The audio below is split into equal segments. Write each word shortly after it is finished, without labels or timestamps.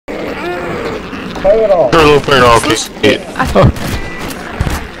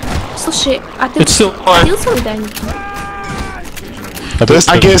Слушай, а ты родился когда-нибудь?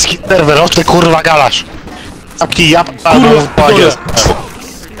 Angielski serwer, o ty kurwa galasz! Zamknij ja po angielsku.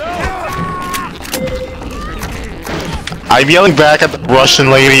 I'm yelling back at the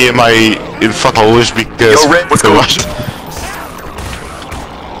Russian lady in fucking Polish because the Russian.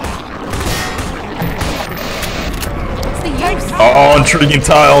 Oh, intriguing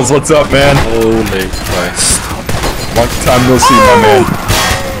tiles, what's up, man? Holy Christ. Long time no see, my man.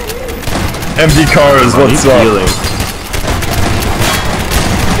 MD Cars, what's up?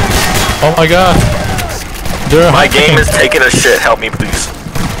 Oh my god. My game is taking a shit, help me please.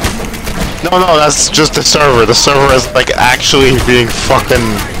 No, that's just the server. The server is like actually being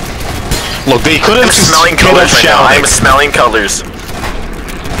fucking. Look, they could have just smelling colors right now. I'm smelling colors.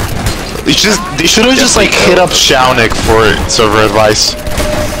 They should have just like hit up Shaunik for server advice.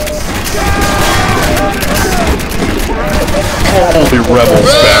 Holy rebels,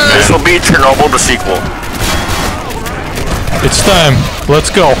 Batman. This will be Chernobyl the sequel. It's time. Let's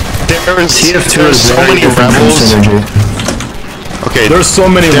go. There's so many rebels. Okay, there's so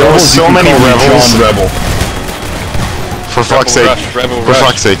many rebels. There were so many rebels. John Rebel. For fuck's sake. For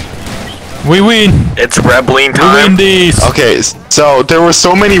fuck's sake. We win. It's rebelling time. We win these. Okay, so there were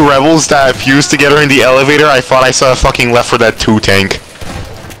so many rebels that fused together in the elevator. I thought I saw a fucking Left 4 Dead 2 tank.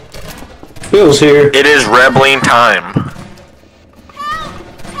 Phil's here. It is rebelling time.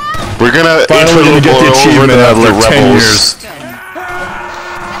 We're gonna finally get the achievement after 10 years.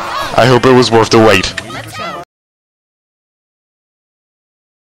 I hope it was worth the wait.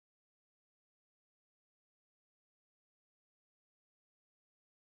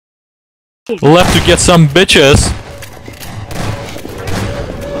 Left to get some bitches.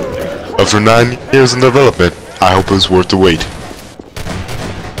 After 9 years in development, I hope it was worth the wait.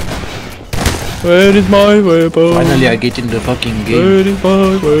 Where is my weapon? Finally I get in the fucking game. Where is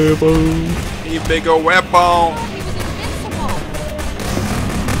my weapon? Need bigger weapon.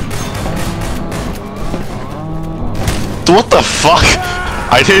 What the fuck?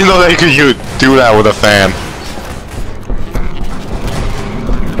 I didn't know that you could do that with a fan.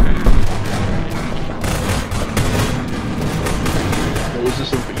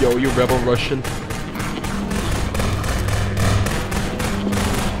 Yo, you rebel Russian.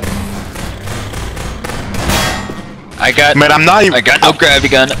 I got no gravity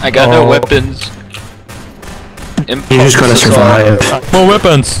gun. I got no weapons. You just gotta survive. More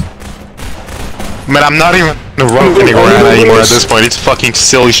weapons. Man, I'm not even running around anymore at this point. It's fucking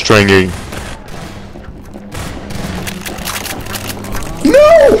silly stringing.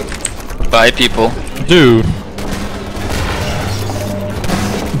 No! Bye, people. Dude.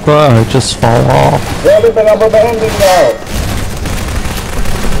 Bro, just fall off.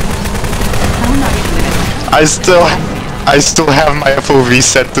 I still have my FOV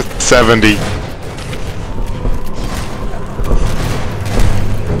set to 70.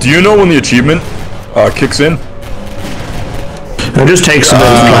 Do you know when the achievement kicks in? It just takes a bit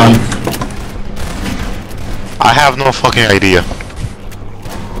of time. I have no fucking idea.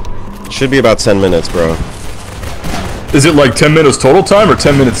 Should be about 10 minutes, bro. Is it like 10 minutes total time or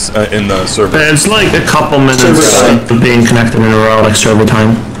 10 minutes in the server? It's like a couple minutes of being connected in a row, like server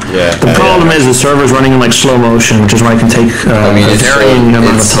time. Yeah. The problem is the server's running in like slow motion, which is why it can take a varying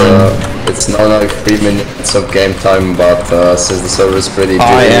amount of time. It's not like 3 minutes of game time, but since the server is pretty big,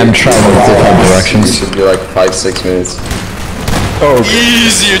 I am traveling in different directions. It should be like 5-6 minutes. Oh,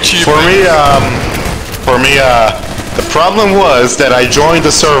 easy achievement. For me, the problem was that I joined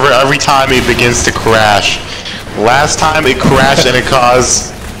the server every time it begins to crash. Last time it crashed and it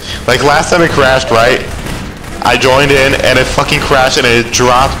caused... Like, last time it crashed, right? I joined in and it fucking crashed and it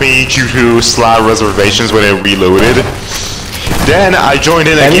dropped me due to slot reservations when it reloaded. Then I joined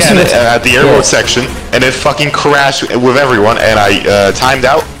in again at the airport section and it fucking crashed with everyone and I timed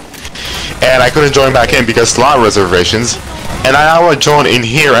out. And I couldn't join back in because slot reservations. And I now join in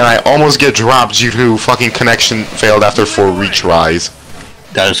here and I almost get dropped due to fucking connection failed after 4 retries.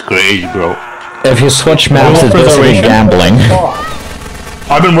 That's crazy, bro. If you switch maps, it's basically gambling.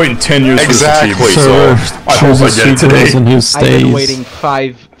 I've been waiting 10 years for this achievement, so I hope I get it today. I've been waiting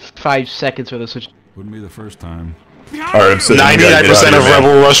 5 seconds for this. Wouldn't be the first time. Alright, I'm sitting. 99% of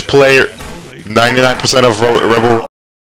Rebel Rush player. 99% of Rebel